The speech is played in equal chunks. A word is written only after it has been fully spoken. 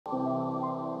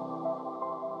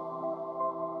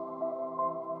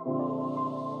Like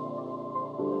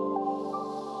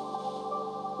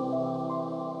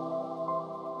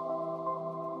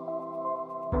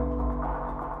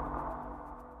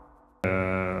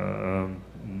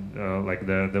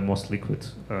the most liquid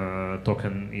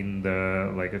token in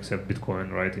the except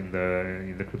Bitcoin, right, in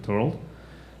the crypto world.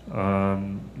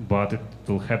 But it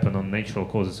will happen on natural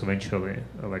causes eventually.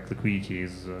 Like liquidity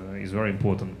is very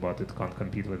important, but it can't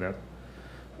compete with that.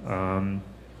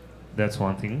 That's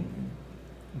one thing.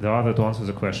 The other, to answer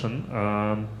the question,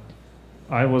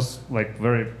 I was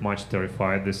very much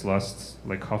terrified this last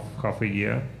half a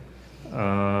year,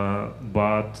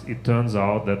 but it turns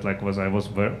out that I was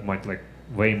very much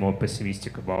way more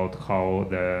pessimistic about how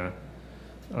the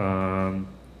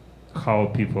how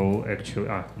people actually.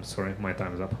 I'm sorry, my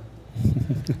time's up.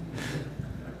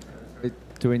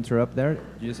 To interrupt there,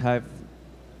 you just have.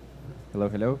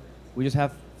 Hello. We just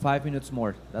have 5 minutes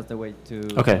more. That's the way to.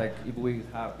 Okay. If we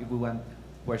want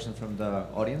questions from the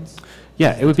audience.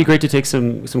 Yeah, it would be great to take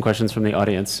some questions from the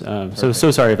audience. So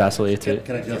sorry, Vasiliy.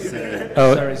 Can I just say?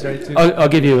 Sorry. I'll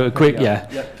give you a quick. Yeah.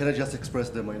 Can I just express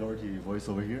the minority voice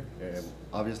over here?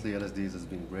 Obviously, LSDs has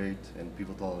been great and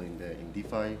pivotal in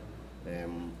DeFi,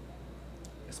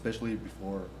 especially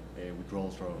before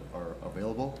withdrawals are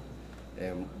available.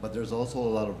 But there's also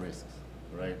a lot of risks,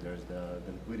 right? There's the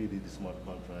liquidity, the smart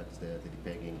contracts, the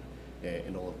depegging,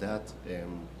 and all of that.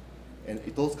 And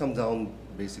it all comes down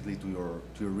basically to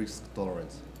your risk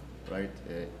tolerance, right?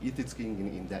 ETH is king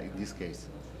in this case.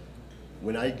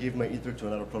 When I give my Ether to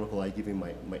another protocol, I give him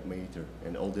my Ether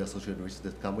and all the associated risks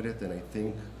that come with it. And I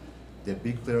think the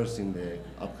big players in the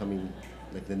upcoming,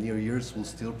 the near years, will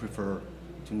still prefer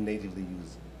to natively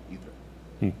use Ether.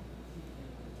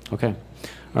 Okay.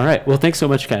 All right. Well, thanks so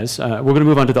much, guys. We're going to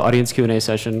move on to the audience Q&A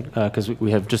session because we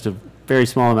have just a very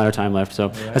small amount of time left.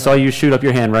 So I saw you shoot up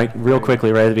your hand real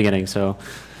quickly right at the beginning. So.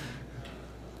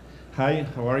 Hi,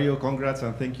 how are you? Congrats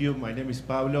and thank you. My name is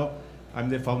Pablo. I'm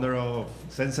the founder of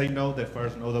Sensei Node, the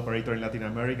first node operator in Latin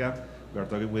America. We are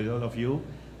talking with all of you.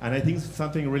 And I think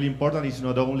something really important is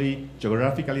not only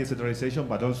geographically decentralization,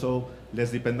 but also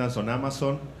less dependence on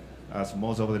Amazon. As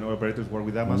most of the node operators work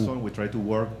with Amazon, we try to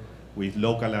work with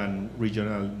local and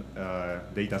regional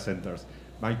data centers.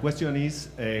 My question is,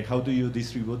 how do you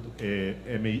distribute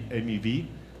MEV?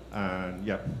 And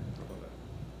yeah,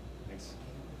 thanks.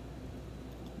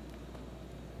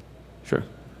 Sure.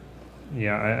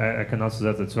 Yeah, I can answer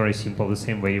that. It's very simple. The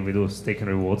same way we do stake and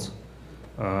rewards.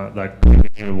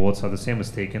 Rewards are the same as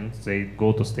staking. They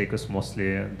go to stakers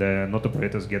mostly. The node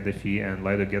operators get the fee, and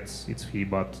Lido gets its fee,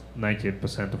 but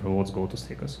 98% of rewards go to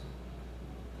stakers.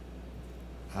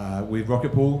 With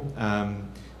Rocket Pool, so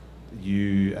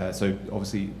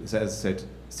obviously, as I said,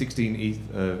 16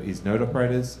 ETH is node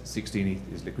operators, 16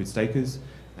 ETH is liquid stakers,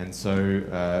 and so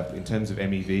in terms of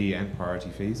MEV and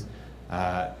priority fees,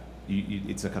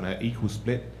 it's a kind of equal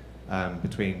split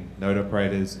between node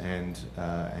operators and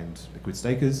liquid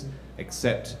stakers,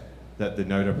 except that the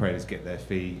node operators get their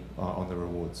fee on the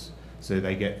rewards. So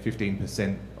they get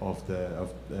 15% of the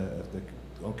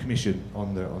commission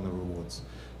on the rewards.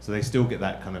 So they still get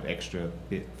that kind of extra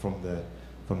bit from the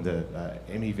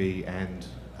MEV and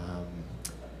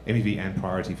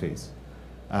priority fees.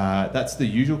 That's the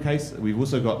usual case. We've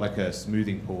also got a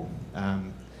smoothing pool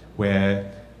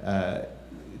where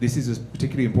this is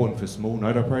particularly important for small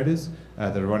node operators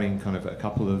that are running kind of a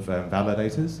couple of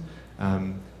validators.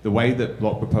 The way that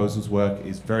block proposals work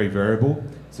is very variable,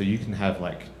 so you can have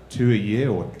 2 a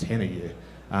year or 10 a year,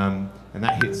 and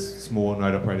that hits small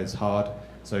node operators hard.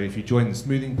 So if you join the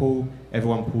smoothing pool,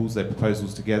 everyone pools their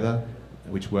proposals together,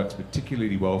 which works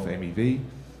particularly well for MEV,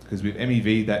 because with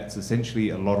MEV, that's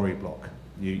essentially a lottery block.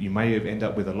 You may end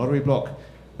up with a lottery block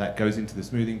that goes into the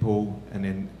smoothing pool, and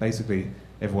then basically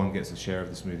everyone gets a share of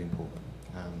the smoothing pool.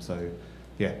 So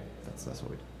yeah, that's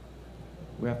what we do.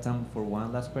 We have time for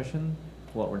one last question.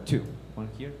 Well, or two. One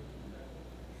here.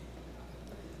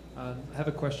 I have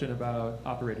a question about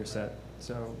operator set.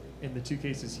 So in the two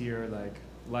cases here,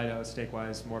 Lido,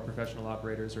 Stakewise, more professional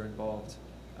operators are involved.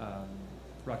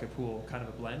 Rocket Pool, kind of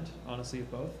a blend, honestly,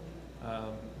 of both.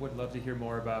 Would love to hear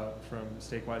more about from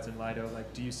Stakewise and Lido.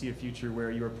 Do you see a future where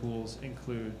your pools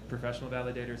include professional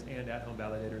validators and at-home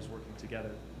validators working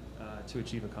together to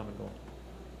achieve a common goal?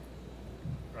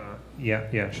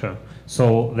 Yeah, sure.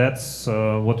 So that's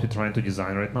what we're trying to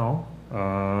design right now.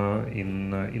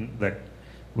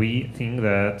 We think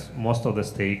that most of the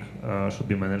stake should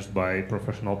be managed by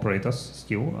professional operators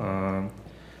still,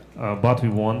 but what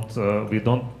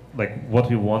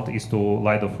we want is to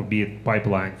Lido forbid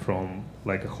pipeline from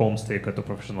a home staker to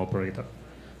professional operator.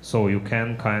 So you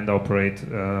can kind of operate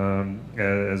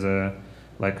as a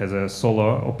like as a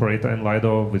solo operator in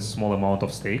Lido with small amount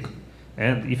of stake.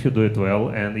 And if you do it well,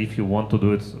 and if you want to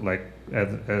do it like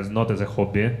as not as a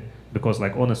hobby, because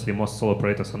like honestly, most solo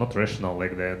operators are not rational.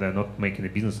 Like they're not making a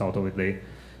business out of it. They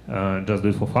just do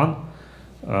it for fun,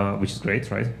 which is great,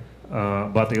 right?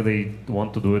 But if they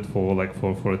want to do it for like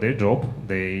for their job,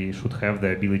 they should have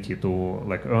the ability to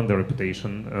like earn the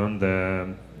reputation, earn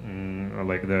the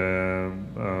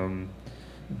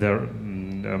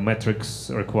metrics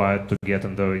required to get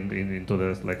into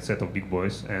the like set of big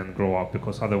boys and grow up,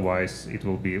 because otherwise it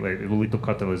will be like it will lead to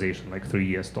catalyzation like 3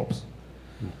 years tops.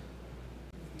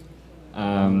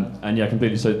 And yeah,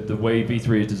 completely. So the way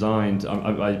V3 is designed,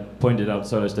 I pointed out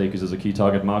solo stakers as a key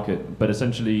target market, but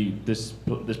essentially this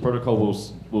protocol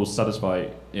will satisfy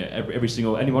every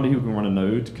single anybody who can run a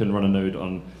node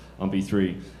on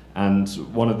V3. And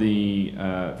one of the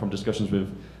from discussions with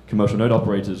commercial node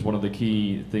operators, one of the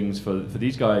key things for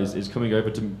these guys is coming over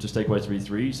to Stakewise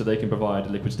V3 so they can provide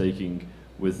liquid staking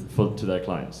to their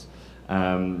clients.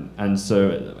 And so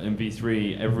in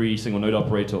V3, every single node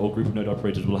operator or group of node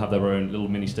operators will have their own little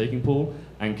mini staking pool,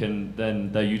 and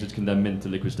their users can then mint the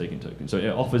liquid staking token. So it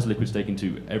offers liquid staking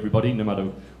to everybody, no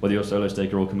matter whether you're a solo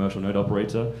staker or commercial node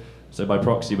operator. So by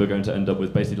proxy, we're going to end up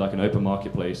with basically like an open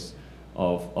marketplace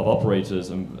of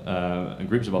operators and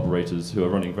groups of operators who are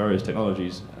running various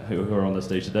technologies who are on the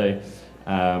stage today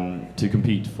to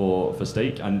compete for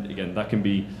stake. And again, that can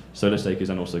be solo stakers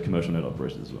and also commercial node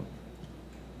operators as well.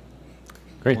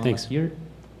 Great, thanks. Here.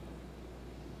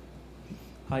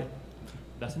 Hi.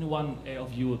 Does anyone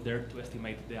of you dare to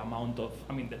estimate the amount of,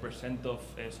 the percent of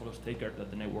solo staker that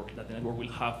the network will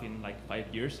have in like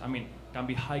 5 years? Can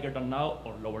be higher than now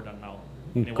or lower than now?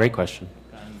 Great question.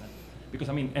 Because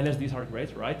LSDs are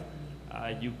great, right?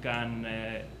 You can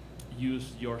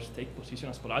use your stake position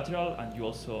as collateral, and you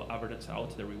also average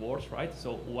out the rewards, right?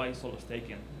 So why solo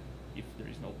staking if there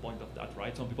is no point of that,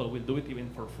 right? Some people will do it even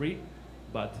for free.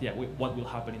 But yeah, what will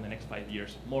happen in the next 5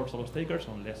 years? More solo stakers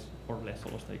or less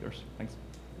solo stakers? Thanks.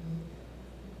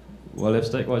 Well, if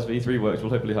Stakewise V3 works, we'll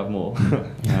hopefully have more.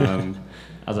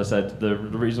 As I said, the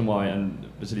reason why, and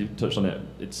Vasiliy touched on it,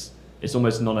 it's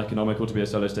almost non-economical to be a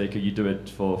solo staker. You do it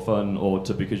for fun or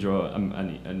because you're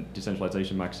a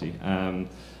decentralization maxi.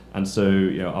 And so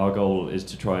our goal is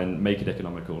to try and make it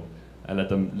economical and let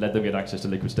them get access to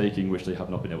liquid staking, which they have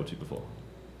not been able to before.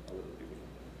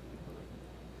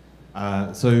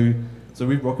 So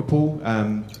with Rocket Pool,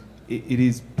 it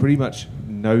is pretty much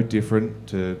no different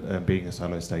to being a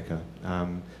solo staker.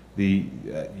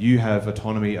 You have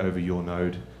autonomy over your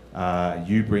node.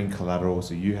 You bring collateral,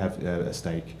 so you have a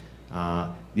stake.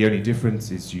 The only difference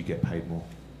is you get paid more.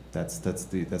 That's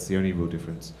the only real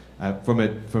difference. From a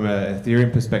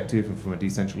Ethereum perspective and from a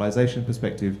decentralization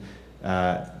perspective,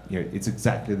 it's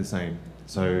exactly the same.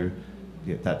 So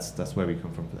yeah, that's where we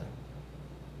come from for that.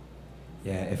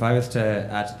 Yeah, if I was to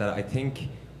add to that, I think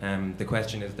the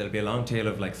question is there'll be a long tail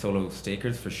of like solo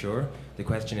stakers for sure. The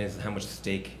question is how much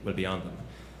stake will be on them,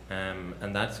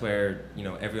 and that's where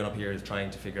everyone up here is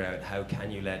trying to figure out how can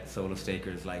you let solo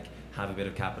stakers like have a bit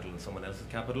of capital in someone else's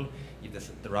capital. You've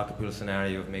the Rocket Pool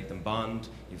scenario of make them bond.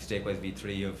 You've Stakewise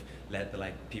V3 of let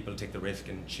the people take the risk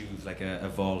and choose like a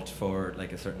vault for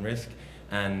like a certain risk.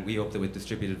 And we hope that with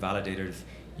distributed validators,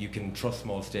 you can trust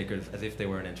small stakers as if they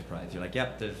were an enterprise. You're like,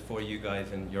 yep, there's 4 of you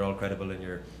guys and you're all credible and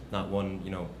you're not one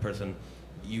person.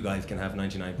 You guys can have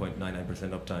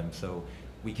 99.99% uptime. So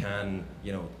we can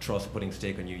trust putting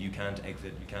stake on you. You can't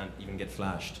exit, you can't even get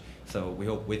flashed. So we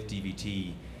hope with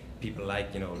DVT, people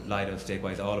like Lido,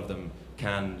 Stakewise, all of them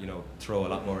can throw a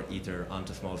lot more ether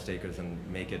onto small stakers and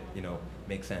make it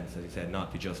make sense, as you said,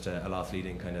 not be just a loss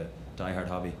leading kind of diehard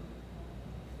hobby.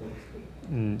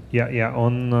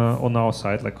 On our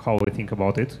side, like how we think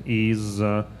about it is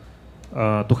to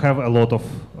have a lot of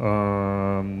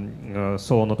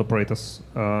solo node operators.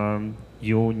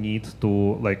 You need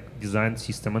to design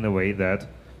system in a way that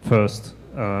first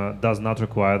does not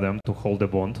require them to hold a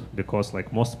bond, because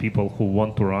most people who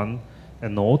want to run a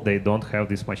node, they don't have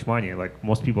this much money.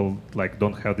 Most people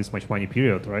don't have this much money,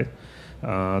 period, right?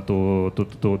 To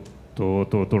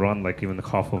run even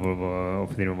half of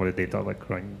Ethereum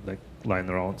validator lying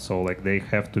around. So they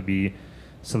have to be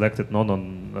selected not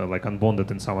on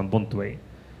unbonded in some unbonded way.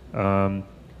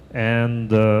 And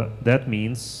that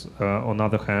means, on the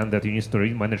other hand, that you need to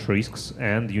manage risks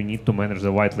and you need to manage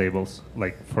the white labels.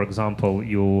 For example,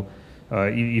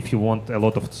 if you want a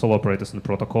lot of solo operators in the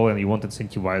protocol and you want to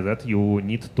incentivize that, you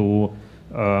need to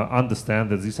understand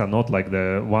that these are not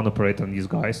the one operator and these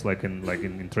guys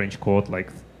in trench coat,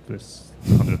 there's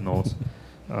 100 nodes.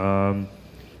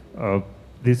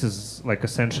 this is like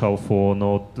essential for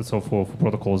for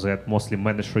protocols that mostly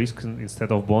manage risk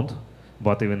instead of bond.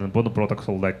 But even in bond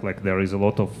protocol, like there is a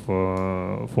lot of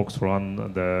folks run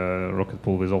the rocket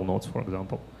pool with all nodes, for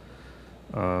example.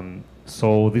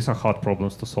 So these are hard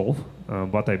problems to solve,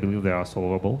 but I believe they are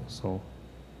solvable. So.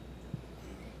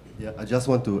 Yeah, I just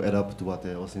want to add up to what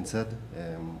Oisin said.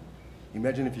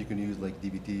 Imagine if you can use like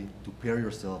DBT to pair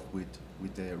yourself with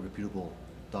reputable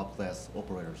top-class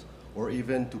operators, or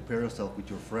even to pair yourself with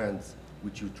your friends,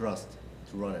 which you trust,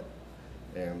 to run it.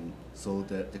 So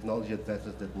the technology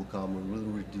advances that will come will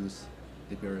really reduce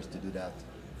the barriers to do that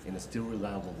in a still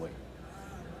reliable way.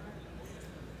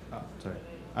 Sorry.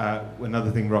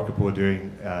 Another thing Rocket Pool are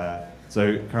doing,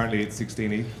 so currently it's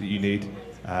 16 ETH that you need.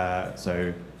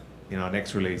 So in our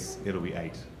next release, it'll be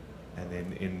 8. And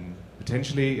then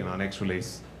potentially in our next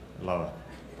release, lower.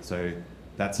 So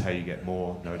that's how you get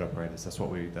more node operators. That's what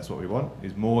we want,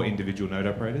 is more individual node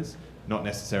operators, not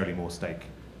necessarily more stake.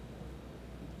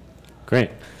 Great.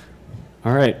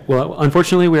 All right. Well,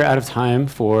 unfortunately, we're out of time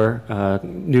for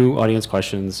new audience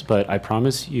questions, but I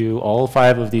promise you all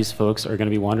 5 of these folks are going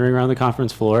to be wandering around the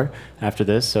conference floor after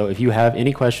this. So if you have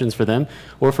any questions for them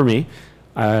or for me,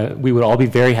 we would all be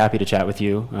very happy to chat with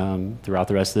you throughout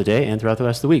the rest of the day and throughout the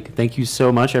rest of the week. Thank you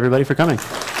so much, everybody, for coming.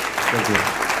 Thank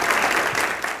you.